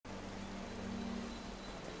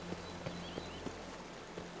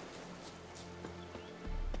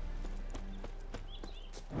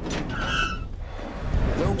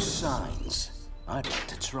those signs, I'd like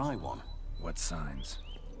to try one. What signs?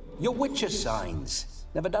 Your Witcher signs.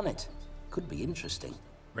 Never done it. Could be interesting.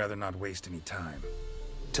 Rather not waste any time.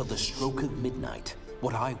 Till the stroke of midnight,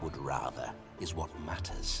 what I would rather is what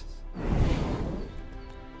matters.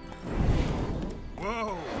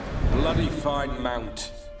 Whoa! Bloody fine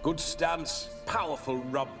mount. Good stance, powerful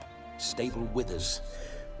rump, stable withers.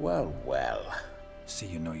 Well, well. See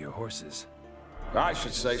you know your horses. I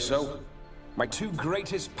should say so. My two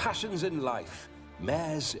greatest passions in life.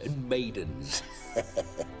 Mares and maidens.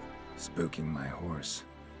 Spooking my horse.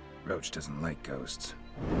 Roach doesn't like ghosts.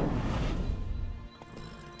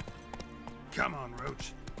 Come on,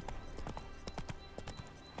 Roach.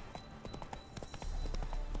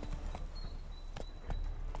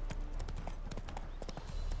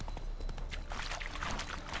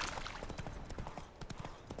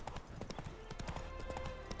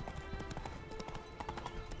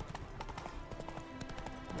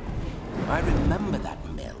 I remember that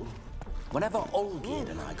mill. Whenever Olgierd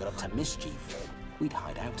and I got up to mischief, we'd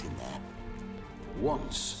hide out in there.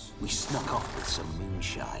 Once, we snuck off with some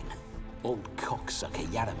moonshine. Old cocksucker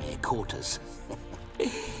Yaramir caught us.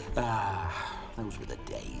 Those were the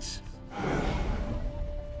days.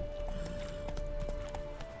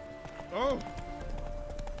 Oh!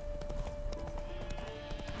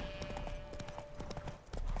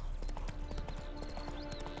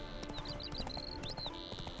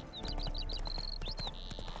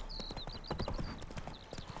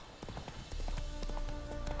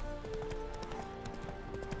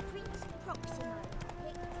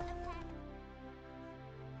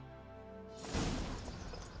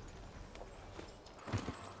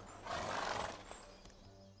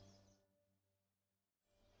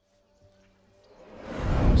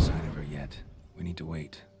 No sign of her yet. We need to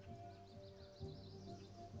wait.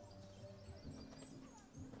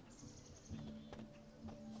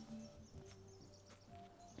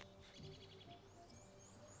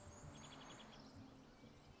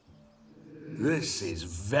 This is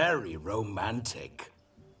very romantic.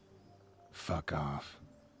 Fuck off.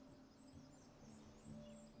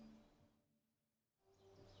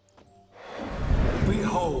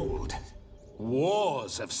 Behold,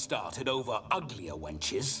 wars have started over uglier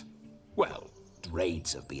wenches. Well,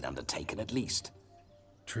 raids have been undertaken at least.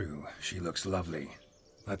 True, she looks lovely.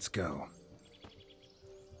 Let's go.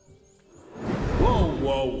 Whoa,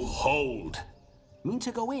 whoa, hold. Mean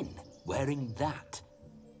to go in, wearing that?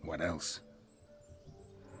 What else?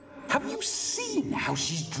 Have you seen how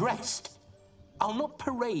she's dressed? I'll not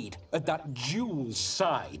parade at that jewel's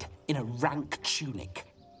side in a rank tunic.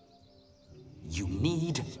 You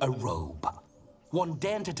need a robe. One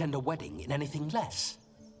daren't attend a wedding in anything less.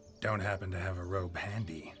 Don't happen to have a robe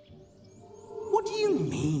handy. What do you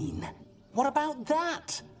mean? What about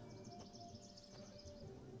that?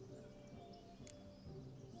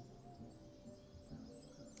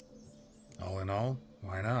 All in all,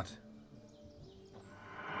 why not?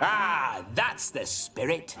 Ah, that's the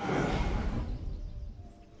spirit.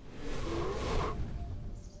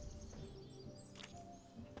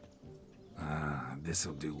 Ah,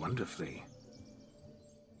 this'll do wonderfully.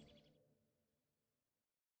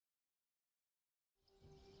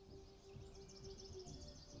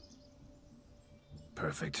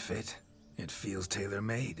 Perfect fit. It feels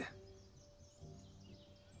tailor-made.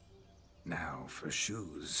 Now, for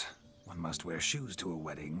shoes. One must wear shoes to a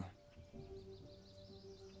wedding.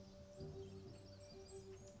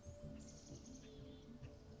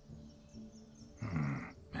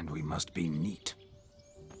 And we must be neat.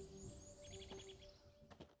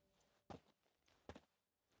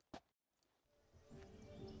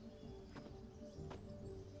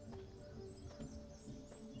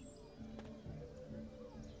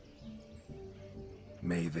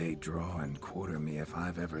 May they draw and quarter me if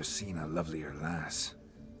I've ever seen a lovelier lass.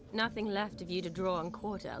 Nothing left of you to draw and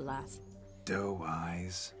quarter, alas. Doe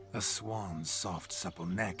eyes, a swan's soft supple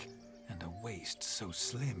neck, and a waist so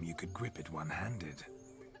slim you could grip it one-handed.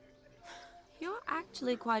 You're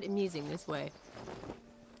actually quite amusing this way.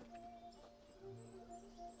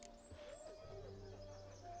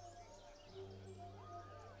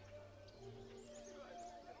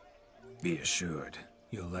 Be assured,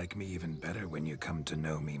 you'll like me even better when you come to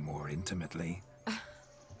know me more intimately.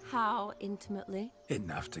 How intimately?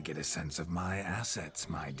 Enough to get a sense of my assets,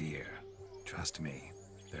 my dear. Trust me,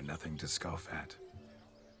 they're nothing to scoff at.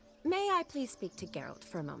 May I please speak to Geralt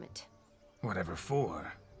for a moment? Whatever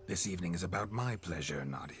for. This evening is about my pleasure,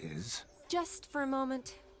 not his. Just for a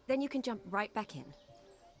moment, then you can jump right back in.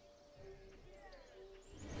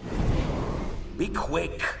 Be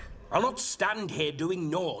quick. I'll not stand here doing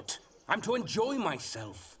naught. I'm to enjoy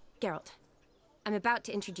myself. Geralt, I'm about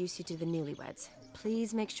to introduce you to the newlyweds.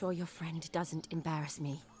 Please make sure your friend doesn't embarrass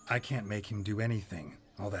me. I can't make him do anything.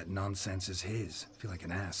 All that nonsense is his. I feel like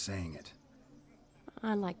an ass saying it.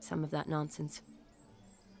 I liked some of that nonsense.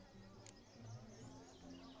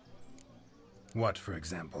 What, for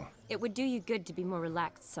example? It would do you good to be more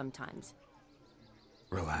relaxed sometimes.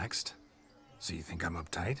 Relaxed? So you think I'm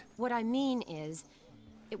uptight? What I mean is,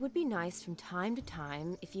 it would be nice from time to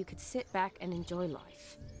time if you could sit back and enjoy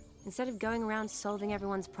life, instead of going around solving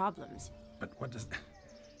everyone's problems. But what does...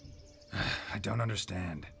 I don't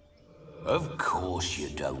understand. Of course you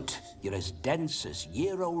don't. You're as dense as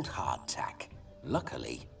year-old hardtack.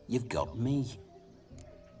 Luckily, you've got me.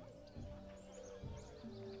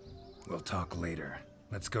 We'll talk later.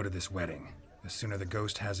 Let's go to this wedding. The sooner the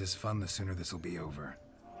ghost has his fun, the sooner this'll be over.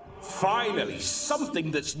 Finally,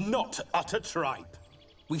 something that's not utter tripe.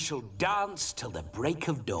 We shall dance till the break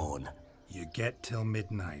of dawn. You get till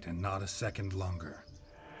midnight and not a second longer.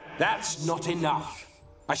 That's not enough.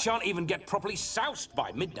 I shan't even get properly soused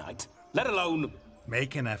by midnight, let alone...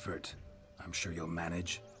 Make an effort. I'm sure you'll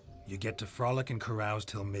manage. You get to frolic and carouse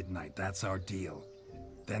till midnight. That's our deal.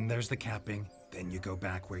 Then there's the capping. Then you go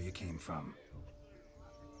back where you came from.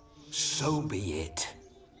 So be it.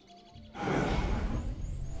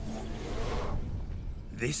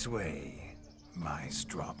 This way, my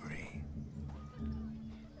strawberry.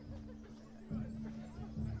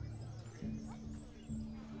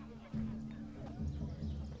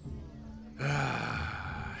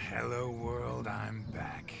 Hello world, I'm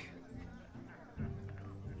back.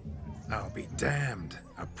 I'll be damned.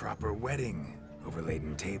 A proper wedding.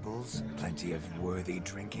 Overladen tables, plenty of worthy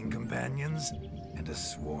drinking companions, and a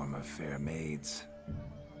swarm of fair maids.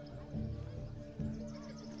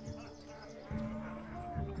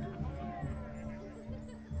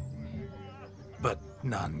 But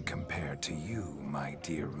none compared to you, my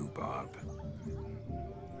dear rhubarb.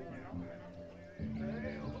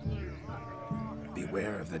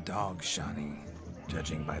 Beware of the dog, Shani.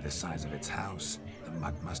 Judging by the size of its house, the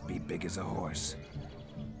mutt must be big as a horse.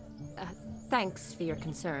 Thanks for your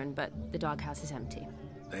concern, but the doghouse is empty.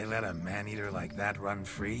 They let a man-eater like that run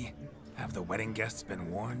free? Have the wedding guests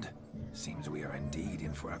been warned? Seems we are indeed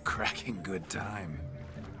in for a cracking good time.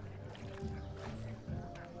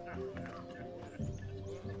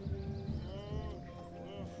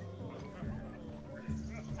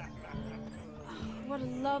 What a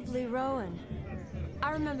lovely rowan.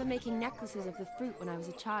 I remember making necklaces of the fruit when I was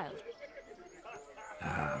a child.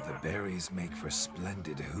 Ah, the berries make for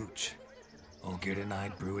splendid hooch. Olgierd and I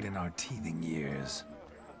brew it in our teething years.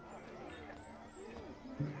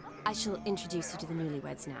 I shall introduce you to the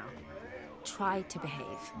newlyweds now. Try to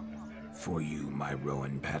behave. For you, my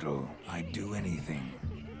rowan petal, I'd do anything.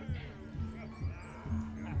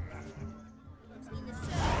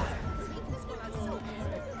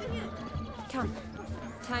 Come.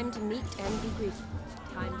 Time to meet and be greeted.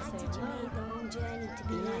 Time to say hello. Journey to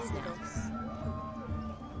be nice now.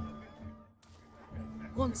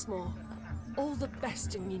 Once more, all the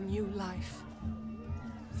best in your new life.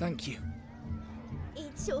 Thank you.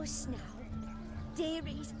 It's us now.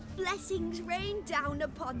 Dearies, blessings rain down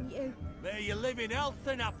upon you. May you live in health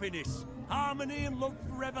and happiness. Harmony and love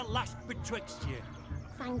forever last betwixt you.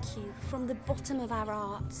 Thank you from the bottom of our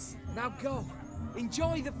hearts. Now go.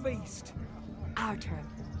 Enjoy the feast. Our turn.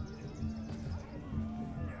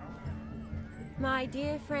 My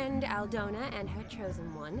dear friend Aldona and her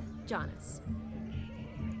chosen one, Jonas.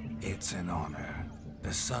 It's an honor.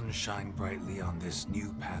 The sun shine brightly on this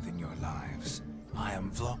new path in your lives. I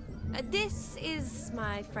am This is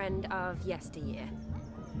my friend of yesteryear,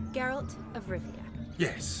 Geralt of Rivia.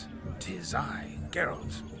 Yes, 'tis I,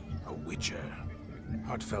 Geralt, a witcher.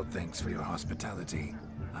 Heartfelt thanks for your hospitality.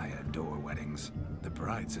 I adore weddings. The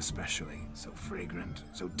brides especially. So fragrant,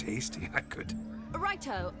 so tasty, I could...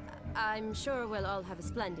 Righto. I'm sure we'll all have a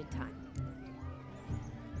splendid time.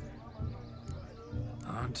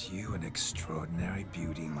 Aren't you an extraordinary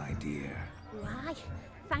beauty, my dear? Why,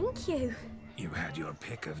 thank you. You had your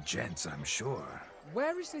pick of gents, I'm sure.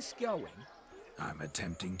 Where is this going? I'm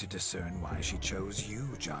attempting to discern why she chose you,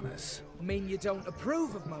 Jonas. I mean, you don't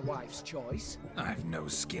approve of my wife's choice? I've no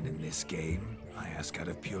skin in this game. I ask out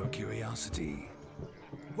of pure curiosity.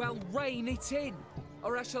 Well, rein it in,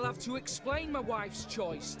 or I shall have to explain my wife's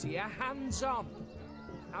choice to you hands-on.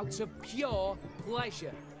 Out of pure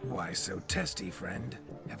pleasure. Why so testy, friend?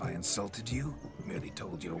 Have I insulted you? Merely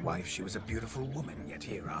told your wife she was a beautiful woman, yet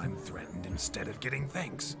here I'm threatened instead of getting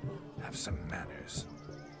thanks. Have some manners.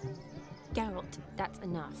 Geralt, that's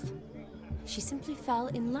enough. She simply fell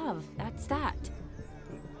in love, that's that.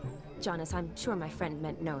 Jonas, I'm sure my friend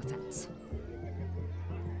meant no offense.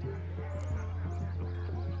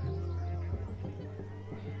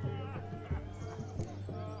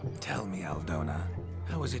 Aldona.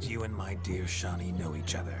 How is it you and my dear Shani know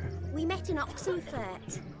each other? We met in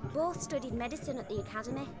Oxenfurt. Both studied medicine at the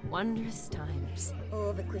academy. Wondrous times.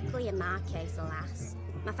 Over quickly in my case, alas.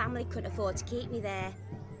 My family couldn't afford to keep me there.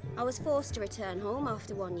 I was forced to return home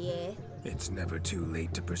after 1 year. It's never too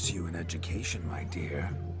late to pursue an education, my dear.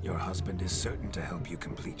 Your husband is certain to help you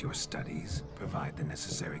complete your studies, provide the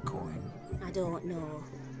necessary coin. I don't know.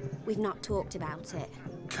 We've not talked about it.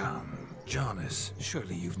 Come, Jonas,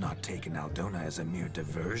 surely you've not taken Aldona as a mere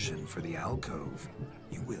diversion for the alcove.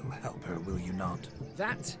 You will help her, will you not?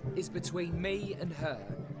 That is between me and her.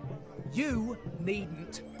 You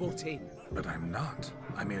needn't butt in. But I'm not.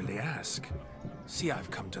 I merely ask. See, I've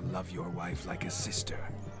come to love your wife like a sister.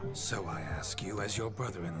 So I ask you as your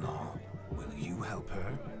brother-in-law, will you help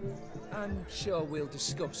her? I'm sure we'll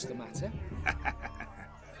discuss the matter.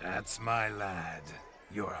 That's my lad.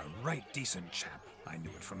 You're a right decent chap. I knew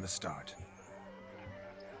it from the start.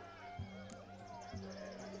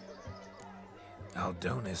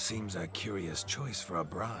 Aldona seems a curious choice for a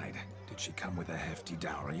bride. Did she come with a hefty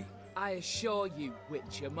dowry? I assure you,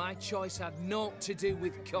 Witcher, my choice had naught to do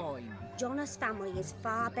with coin. Jonas' family is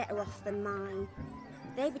far better off than mine.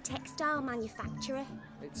 They're a textile manufacturer.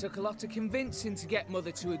 It took a lot of convincing to get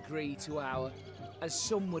Mother to agree to our, as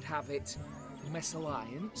some would have it,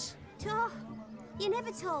 mesalliance. Toh, you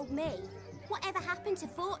never told me. Whatever happened to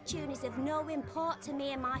fortune is of no import to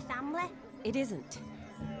me and my family. It isn't.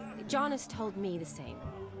 Jonas told me the same.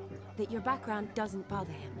 That your background doesn't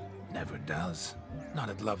bother him. Never does. Not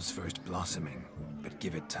at love's first blossoming. But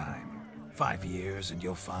give it time. 5 years and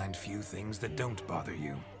you'll find few things that don't bother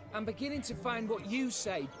you. I'm beginning to find what you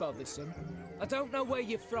say bothersome. I don't know where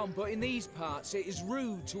you're from, but in these parts it is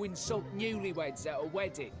rude to insult newlyweds at a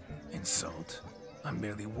wedding. Insult? I'm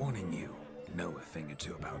merely warning you. Know a thing or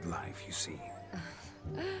two about life, you see.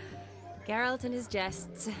 Geralt and his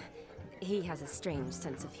jests. He has a strange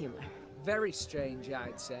sense of humor. Very strange,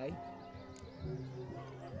 I'd say.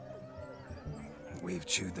 We've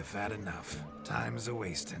chewed the fat enough. Time's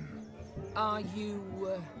a-wasting. Are you,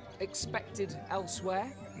 expected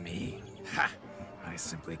elsewhere? Me? Ha! I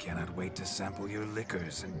simply cannot wait to sample your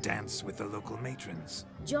liquors and dance with the local matrons.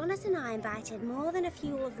 Jonas and I invited more than a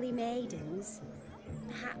few lovely maidens.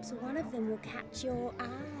 Perhaps one of them will catch your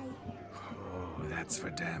eye. Oh, that's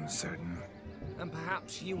for damn certain. And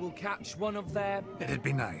perhaps you will catch one of their... It'd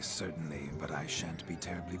be nice, certainly, but I shan't be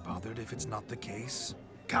terribly bothered if it's not the case.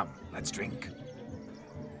 Come, let's drink.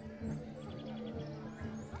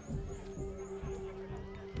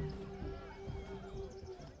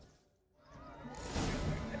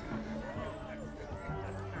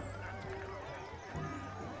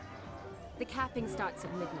 The capping starts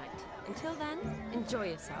at midnight. Until then, enjoy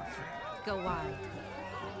yourself. Go wild.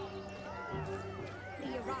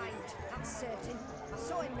 He arrived, that's certain. I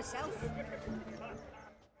saw him myself.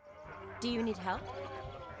 Do you need help?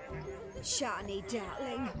 Shani,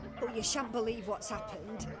 darling, but you shan't believe what's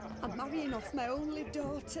happened. I'm marrying off my only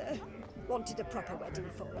daughter. Wanted a proper wedding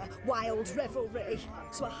for her, wild revelry.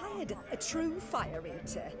 So I hired a true fire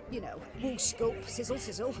eater. You know, wool scope, sizzle,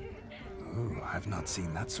 sizzle. Ooh, I've not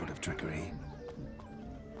seen that sort of trickery.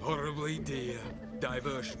 Horribly dear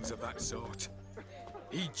diversions of that sort.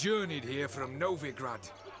 He journeyed here from Novigrad.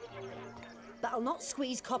 But I'll not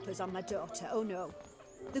squeeze coppers on my daughter, oh no.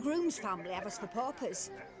 The groom's family have us for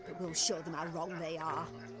paupers, but we'll show them how wrong they are.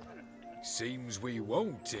 Seems we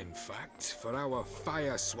won't, in fact, for our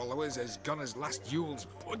fire swallowers has gone as last Yule's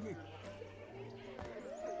pudding.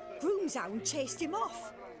 Groom's hound chased him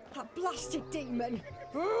off. That blasted demon.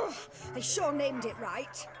 Ugh, they sure named it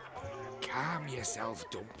right. Calm yourself,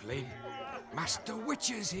 Dumpling. Master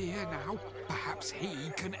Witcher's here now. Perhaps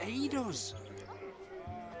he can aid us.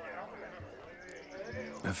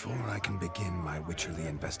 Before I can begin my witcherly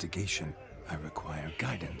investigation, I require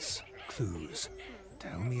guidance, clues.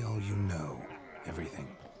 Tell me all you know.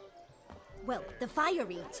 Everything. Well, the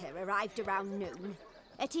fire eater arrived around noon.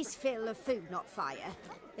 Ate his fill of food, not fire.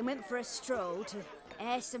 Then went for a stroll to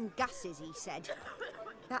air some gases, he said.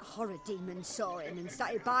 That horror demon saw him and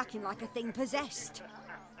started barking like a thing possessed.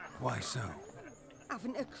 Why so?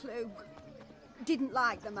 Haven't a clue. Didn't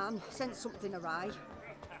like the man, sent something awry.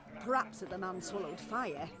 Perhaps that the man swallowed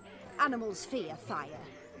fire. Animals fear fire.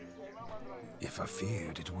 If I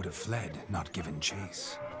feared, it would have fled, not given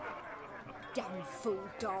chase. Damn fool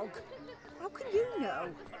dog. How can you know?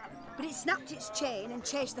 But it snapped its chain and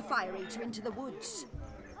chased the fire eater into the woods.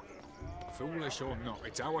 Foolish or not,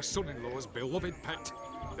 it's our son-in-law's beloved pet.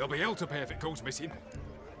 There'll be hell to pay if it goes missing.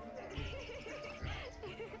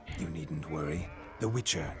 You needn't worry. The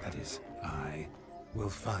Witcher, that is, I, will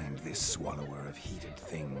find this swallower of heated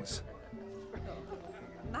things.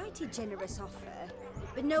 Mighty generous offer,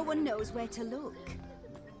 but no one knows where to look.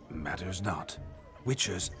 Matters not.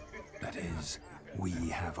 Witchers, that is, we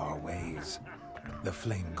have our ways. The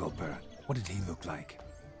Flame Gulper, what did he look like?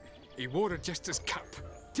 He wore a jester's cap.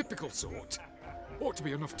 Typical sort. Ought to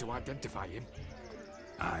be enough to identify him.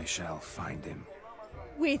 I shall find him.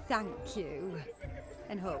 We thank you,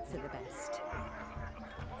 and hope for the best.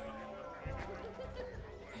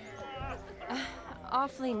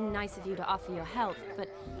 Awfully nice of you to offer your help, but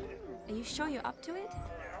are you sure you're up to it?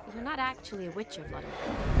 You're not actually a witcher, Vladimir.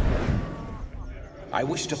 I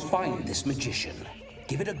wish to find this magician.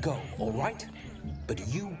 Give it a go, all right? But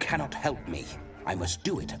you cannot help me. I must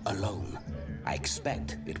do it alone. I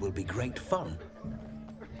expect it will be great fun.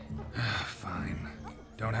 Fine.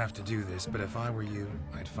 Don't have to do this, but if I were you,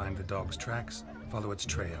 I'd find the dog's tracks, follow its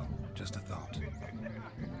trail. Just a thought.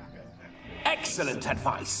 Excellent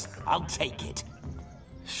advice. I'll take it.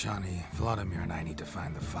 Shani, Vladimir and I need to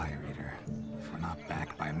find the Fire Eater. If we're not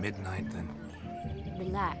back by midnight, then...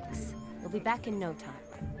 Relax. We'll be back in no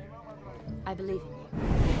time. I believe in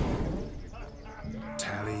you.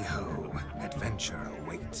 Tally-ho. Adventure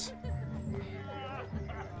awaits.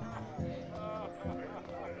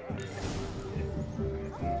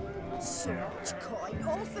 So much coin,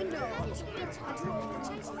 all for naught.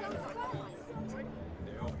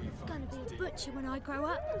 Gonna be a butcher when I grow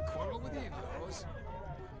up. Quarrel with the in-laws.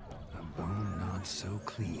 A bone not so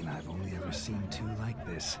clean. I've only ever seen two like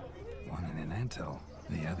this. One in an antle,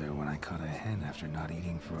 the other when I caught a hen after not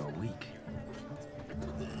eating for a week.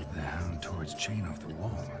 The hound tore its chain off the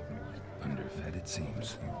wall. Underfed, it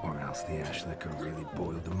seems. Or else the ash liquor really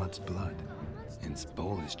boiled the mutt's blood. Its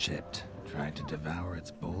bowl is chipped. Tried to devour its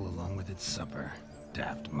bowl along with its supper.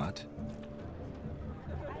 Daft mutt.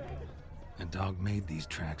 A dog made these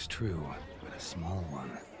tracks true, but a small one.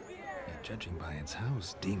 Yet judging by its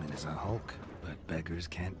house, Demon is a hulk. But beggars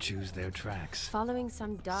can't choose their tracks. Following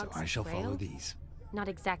some dog's So I shall trail? follow these. Not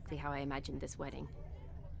exactly how I imagined this wedding.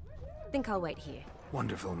 Think I'll wait here.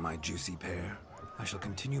 Wonderful, my juicy pair. I shall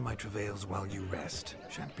continue my travails while you rest.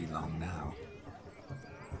 Shan't be long now.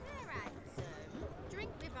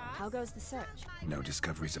 How goes the search? No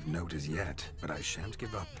discoveries of note as yet, but I shan't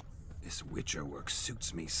give up. This Witcher work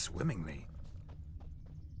suits me swimmingly.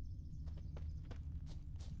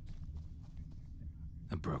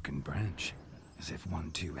 A broken branch, as if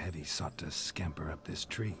one too heavy sought to scamper up this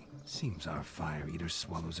tree. Seems our Fire Eater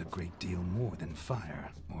swallows a great deal more than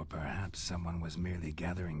fire, or perhaps someone was merely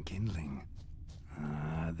gathering kindling.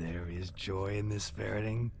 Ah, there is joy in this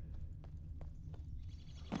ferreting.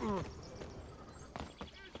 Anyone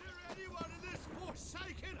in this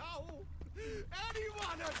forsaken hole?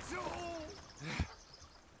 Anyone at all?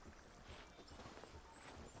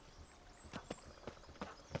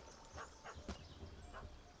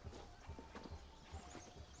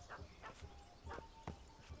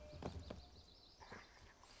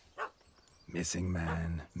 Missing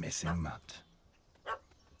man, missing mutt.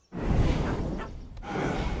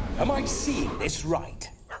 Am I seeing this right?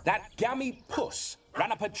 That gammy puss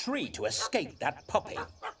ran up a tree to escape that puppy.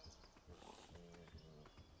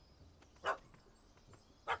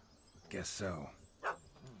 Guess so.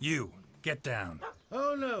 You, get down.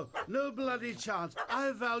 Oh no, no bloody chance.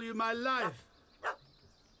 I value my life.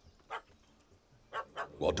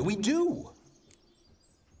 What do we do?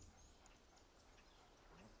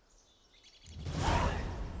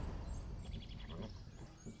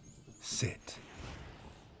 Sit.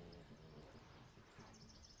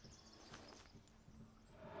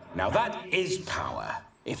 Now that is power.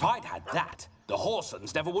 If I'd had that, the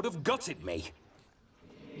Horsons never would have gutted me.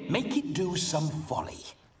 Make it do some folly.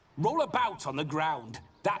 Roll about on the ground.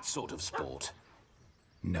 That sort of sport.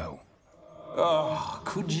 No. Oh,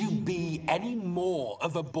 could you be any more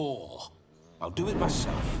of a bore? I'll do it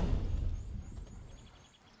myself.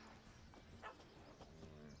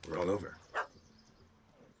 Roll over.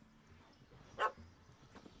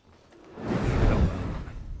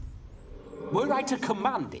 Were I to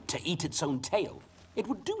command it to eat its own tail, it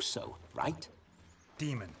would do so, right?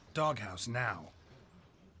 Demon, doghouse now.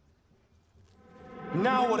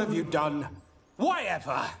 Now what have you done? Why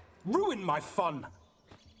ever? Ruin my fun.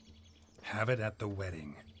 Have it at the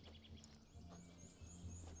wedding.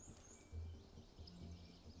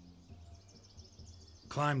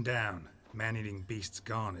 Climb down. Man-eating beast's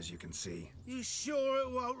gone, as you can see. You sure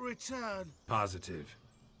it won't return? Positive.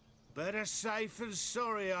 Better safe than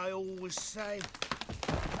sorry, I always say.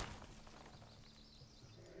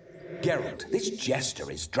 Geralt, this jester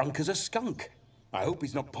is drunk as a skunk. I hope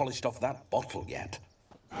he's not polished off that bottle yet.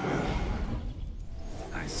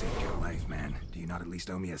 I saved your life, man. Do you not at least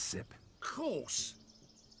owe me a sip? Course.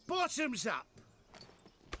 Bottoms up.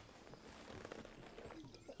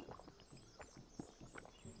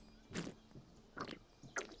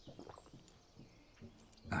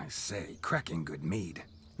 say, cracking good mead.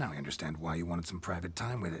 Now I understand why you wanted some private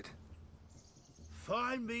time with it.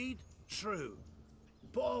 Fine mead, true.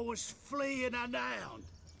 But I was fleeing an hound.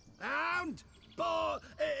 Hound? But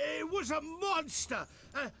it was a monster!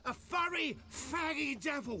 A furry, faggy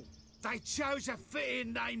devil! They chose a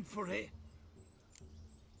fitting name for it.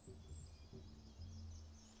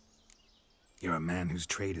 You're a man whose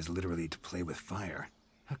trade is literally to play with fire.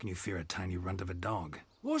 How can you fear a tiny runt of a dog?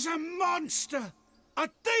 Was a monster! A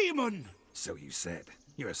demon! So you said.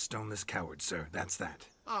 You're a stoneless coward, sir. That's that.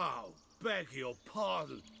 Oh, beg your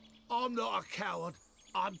pardon. I'm not a coward.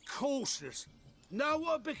 I'm cautious. Know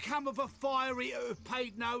what become of a fire eater who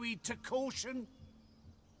paid no heed to caution?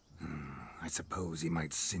 I suppose he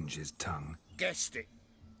might singe his tongue. Guessed it.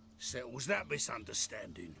 Settles that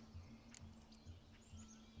misunderstanding.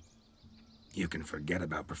 You can forget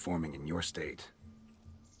about performing in your state.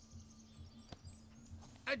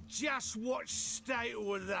 And just what state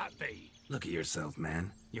would that be? Look at yourself,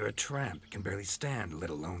 man. You're a tramp, can barely stand, let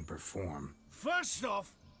alone perform. First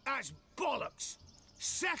off, that's bollocks.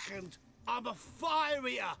 Second, I'm a fire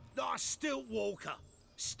eater, not a stilt walker.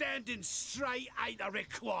 Standing straight ain't a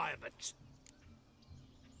requirement.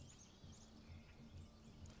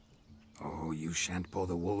 Oh, you shan't pull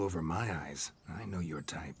the wool over my eyes. I know your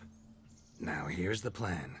type. Now, here's the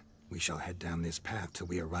plan. We shall head down this path till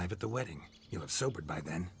we arrive at the wedding. You'll have sobered by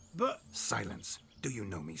then. But... Silence. Do you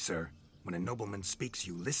know me, sir? When a nobleman speaks,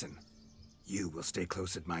 you listen. You will stay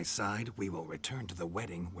close at my side. We will return to the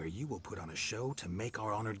wedding, where you will put on a show to make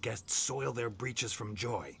our honored guests soil their breeches from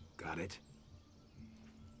joy. Got it?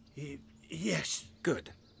 Yes.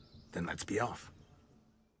 Good. Then let's be off.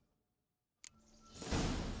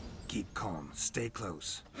 Keep calm. Stay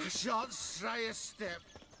close. I shan't stray a step.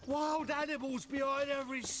 Wild animals behind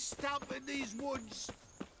every stump in these woods.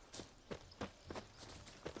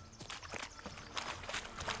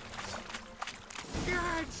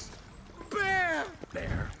 Gads! Bear!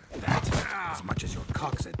 Bear? That? As much as your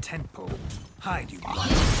cock's a tent pole. Hide, you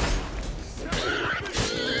blind.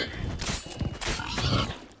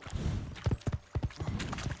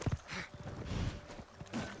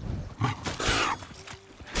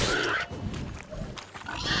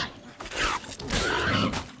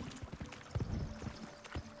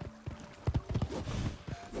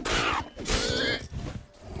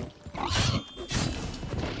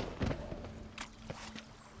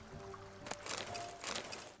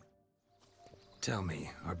 Tell me,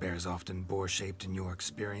 are bears often boar-shaped in your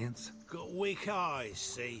experience? Got weak eyes,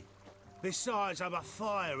 see? Besides, I'm a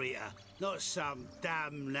fire eater, not some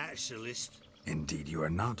damn naturalist. Indeed you are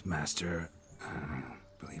not, Master...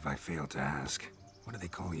 believe I failed to ask. What do they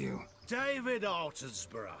call you? David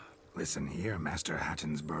Altonsborough. Listen here, Master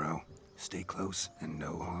Hattonsborough. Stay close, and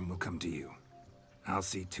no harm will come to you. I'll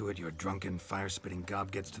see to it your drunken, fire-spitting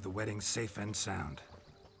gob gets to the wedding safe and sound.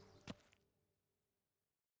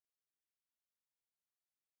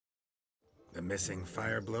 The missing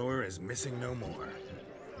fire blower is missing no more.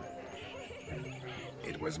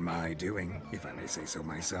 It was my doing, if I may say so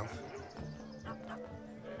myself.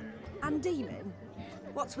 And Demon?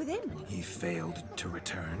 What's with him? He failed to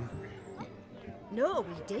return. No,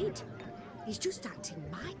 he did. He's just acting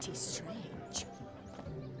mighty strange.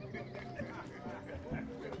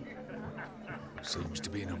 Seems to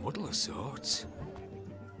be in a muddle of sorts.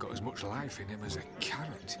 Got as much life in him as a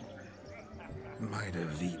carrot. Might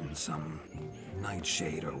have eaten some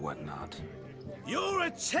nightshade or whatnot. Your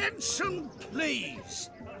attention, please.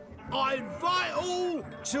 I invite all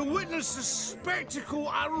to witness the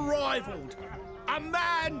spectacle unrivaled. A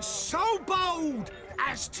man so bold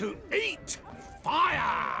as to eat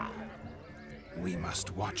fire. We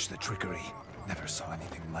must watch the trickery. Never saw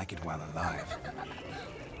anything like it while alive.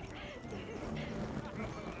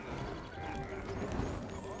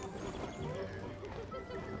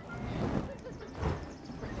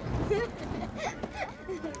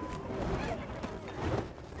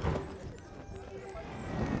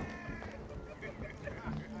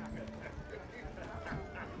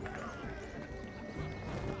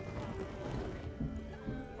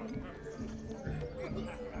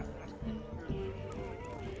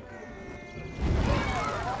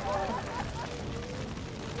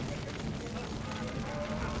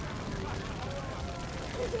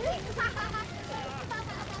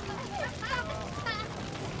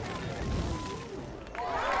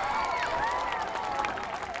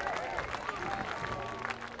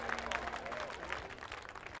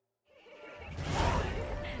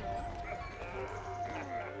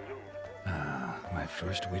 My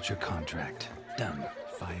first Witcher contract. Done.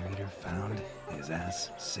 Fire Eater found. His ass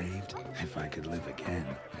saved. If I could live again,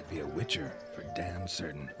 I'd be a Witcher for damn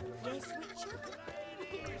certain. Yes, Witcher?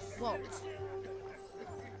 What?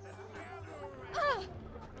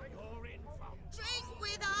 Drink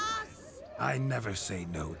with us! I never say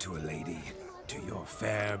no to a lady. To your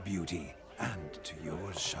fair beauty. And to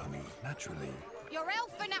yours, Shani, naturally. Your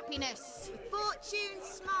elfin happiness. Fortune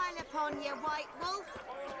smile upon you, White Wolf.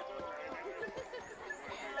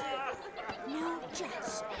 No,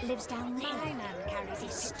 Jess lives down there. My man carries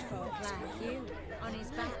his pitchfork like you on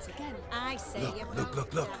his back again. I say you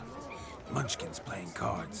Look. Munchkin's playing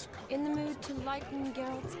cards. In the mood to lighten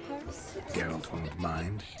Geralt's purse? Geralt won't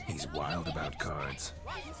mind. He's wild about cards.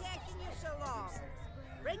 What's taking you so long?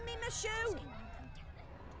 Bring me my shoe.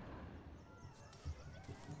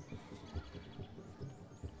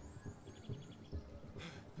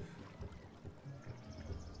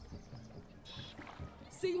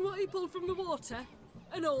 Seen what he pulled from the water?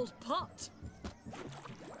 An old pot.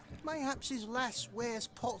 Mayhaps his lass wears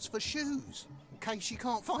pots for shoes, in case she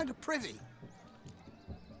can't find a privy.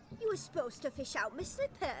 You were supposed to fish out my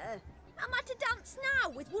slipper. I'm at a dance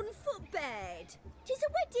now with one foot bared. 'Tis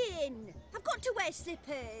a wedding. I've got to wear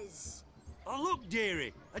slippers. Oh, look,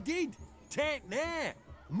 dearie, I did. Take there.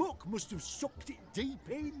 Muck must have sucked it deep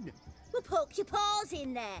in. Well, poke your paws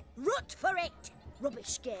in there. Rut for it.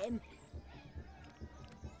 Rubbish game.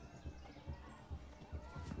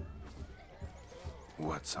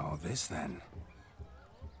 What's all this, then?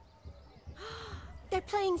 They're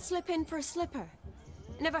playing slip in for a slipper.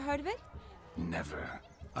 Never heard of it? Never.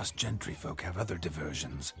 Us gentry folk have other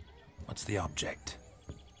diversions. What's the object?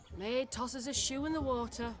 Maid tosses a shoe in the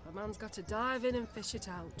water. A man's got to dive in and fish it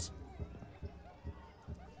out.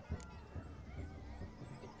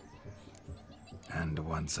 And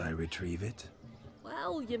once I retrieve it?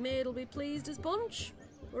 Well, your maid'll be pleased as punch.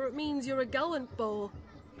 Or it means you're a gallant beau.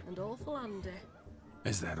 And awful handy.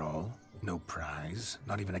 Is that all? No prize?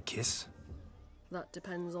 Not even a kiss? That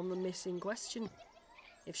depends on the miss in question.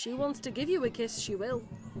 If she wants to give you a kiss, she will.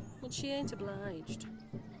 But she ain't obliged.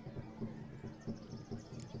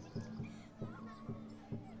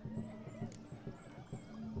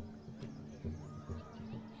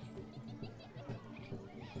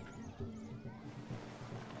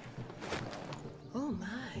 Oh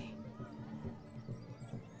my.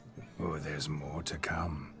 Oh, there's more to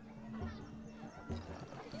come.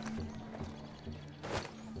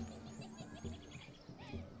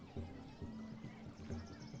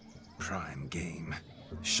 Prime game.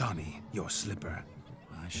 Shani, your slipper.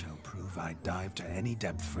 I shall prove I'd dive to any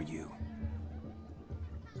depth for you.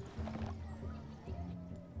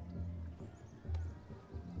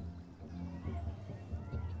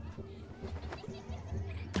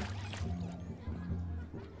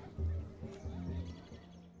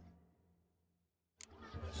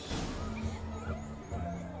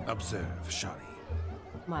 Observe, Shani.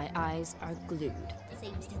 My eyes are glued.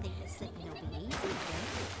 Seems to think that slipping will be easy,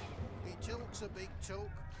 He talks a big talk.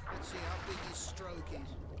 Let's see how big his stroke is.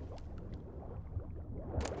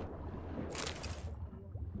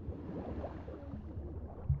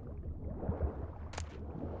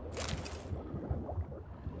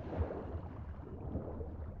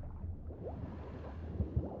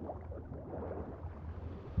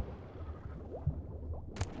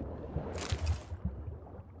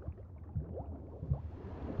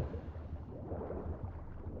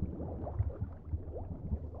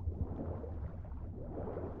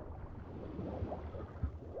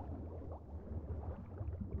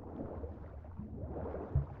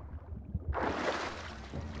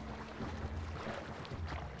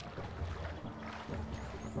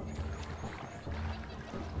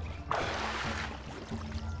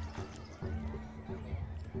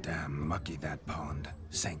 Damn mucky, that pond.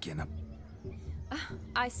 Sank in a...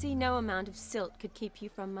 I see no amount of silt could keep you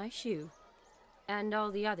from my shoe. And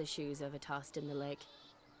all the other shoes ever tossed in the lake.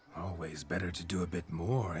 Always better to do a bit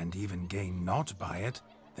more and even gain naught by it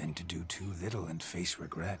than to do too little and face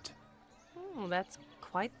regret. Oh, that's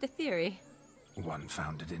quite the theory. One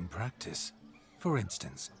founded in practice. For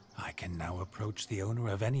instance, I can now approach the owner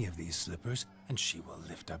of any of these slippers, and she will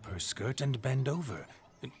lift up her skirt and bend over.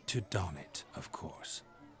 To don it, of course.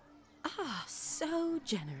 Ah, so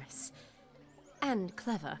generous. And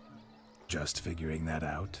clever. Just figuring that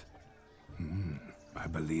out? I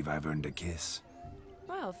believe I've earned a kiss.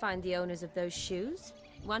 Well, find the owners of those shoes.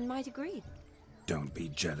 One might agree. Don't be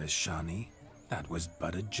jealous, Shani. That was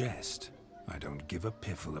but a jest. I don't give a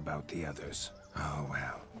piffle about the others. Oh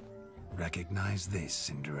well. Recognize this,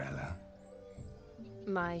 Cinderella.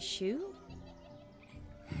 My shoe?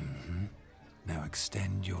 Now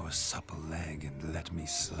extend your supple leg and let me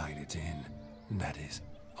slide it in. That is,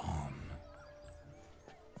 on.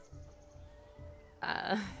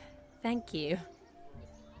 Thank you.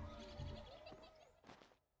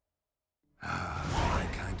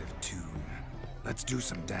 do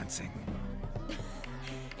some dancing.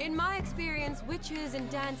 In my experience, witches and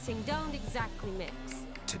dancing don't exactly mix.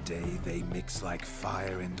 Today they mix like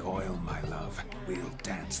fire and oil, my love. We'll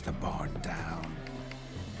dance the barn down.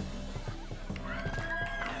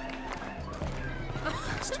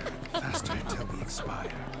 Faster, faster till we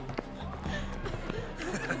expire.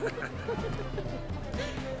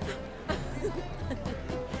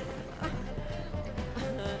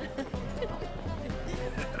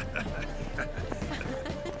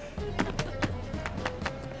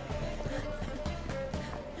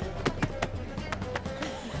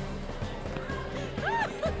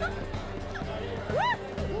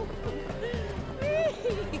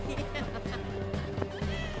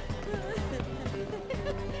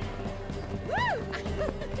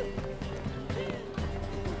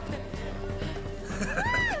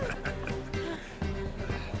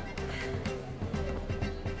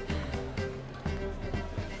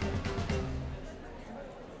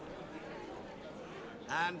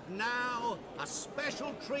 And now, a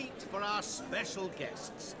special treat for our special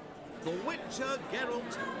guests. The Witcher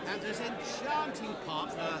Geralt and his enchanting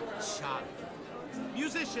partner, Shani.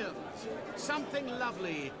 Musicians, something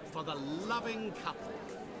lovely for the loving couple.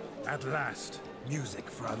 At last, music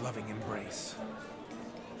for a loving embrace.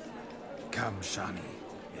 Come, Shani.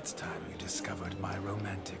 It's time you discovered my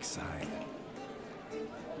romantic side.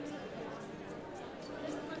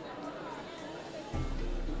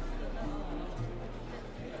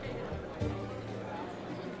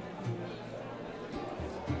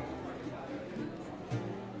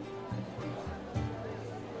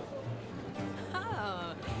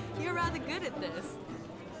 Oh, you're rather good at this.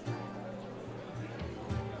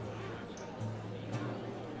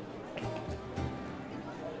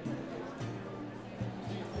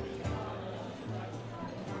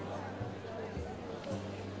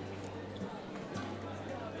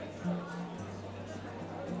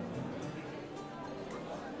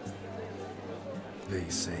 They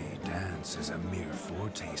say dance is a mere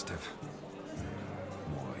foretaste of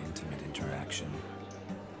more intimate interaction.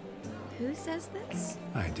 Who says this?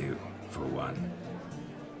 I do, for one.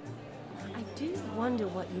 I do wonder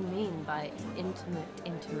what you mean by intimate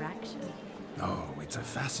interaction. Oh, it's a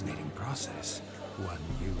fascinating process. One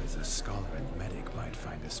you as a scholar and medic might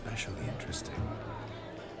find especially interesting.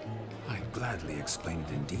 I'd gladly explain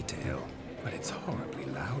it in detail, but it's horribly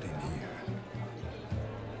loud in here.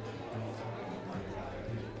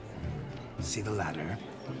 See the ladder?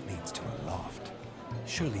 Leads to a loft.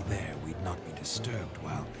 Surely there we'd not be disturbed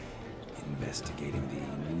while investigating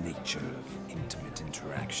the nature of intimate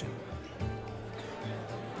interaction.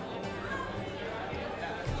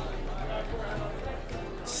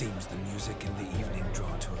 Seems the music and the evening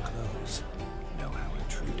draw to a close. Know how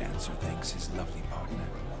a true dancer thanks his lovely partner.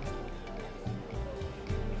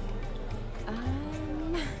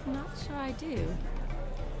 I'm not sure I do.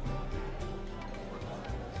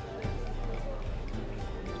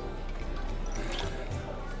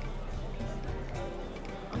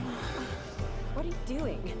 What are you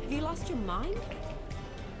doing? Have you lost your mind?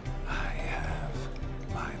 I have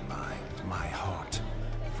my mind, my heart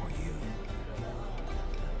for you.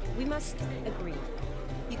 We must agree.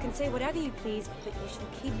 You can say whatever you please, but you shall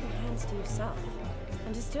keep your hands to yourself.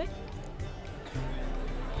 Understood?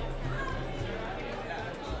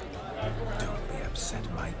 Don't be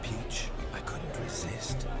upset, my peach. I couldn't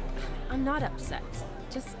resist. I'm not upset.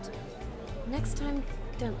 Just next time,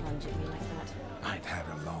 don't lunge at me like that. I'd had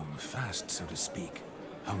a long fast, so to speak.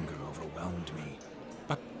 Hunger overwhelmed me.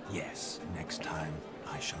 But yes, next time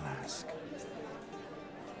I shall ask.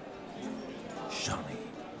 Shani,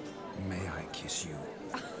 may I kiss you?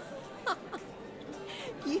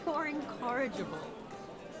 You are incorrigible.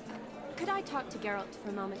 Could I talk to Geralt for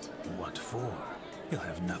a moment? What for? He'll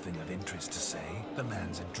have nothing of interest to say. The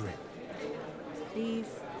man's adrip. Please.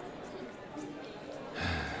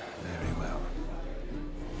 Very well.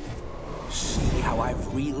 See how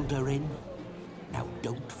I've reeled her in? Now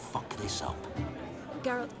don't fuck this up.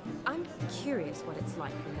 Geralt, I'm curious what it's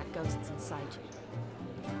like when that ghost's inside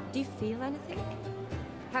you. Do you feel anything?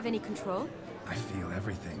 Have any control? I feel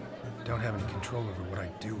everything. Don't have any control over what I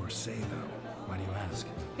do or say, though. Why do you ask?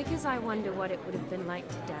 Because I wonder what it would have been like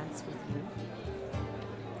to dance with you.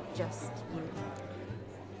 Just you.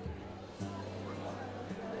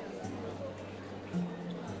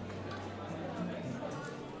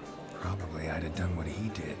 Probably I'd have done what he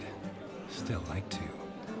did. Still like to.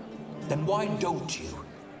 Then why don't you?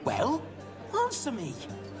 Well, answer me.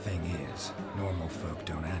 Thing is, normal folk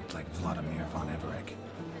don't act like Vladimir von Everec.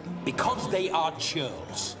 Because they are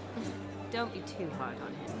churls. Don't be too hard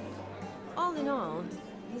on him. All in all,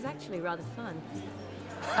 he's actually rather fun.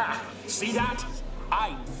 Ha! See that?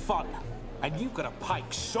 I'm fun. And you've got a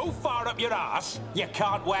pike so far up your ass, you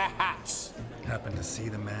can't wear hats. Happen to see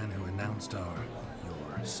the man who announced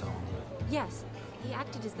your song? Yes, he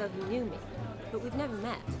acted as though he knew me, but we've never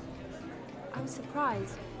met. I was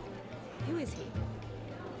surprised. Who is he?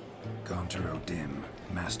 Gaunter O'Dim,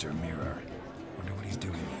 Master Mirror. Wonder what he's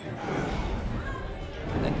doing here.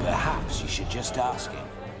 Then perhaps you should just ask him.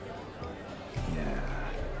 Yeah,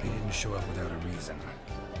 he didn't show up without a reason.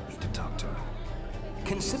 Need to talk to him.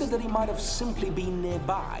 Consider that he might have simply been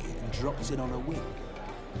nearby and dropped in on a whim.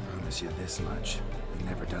 Promise you this much. He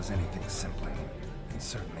never does anything simply. And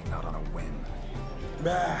certainly not on a whim.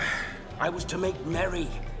 I was to make merry,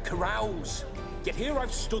 carouse. Yet here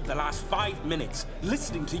I've stood the last 5 minutes,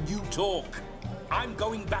 listening to you talk. I'm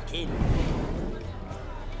going back in.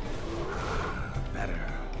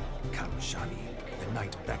 Better. Come, Shani. The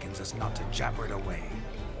night beckons us not to jabber it away.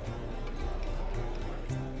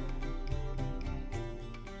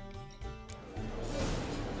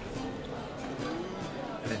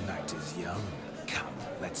 The night is young. Come,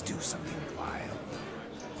 let's do something wild.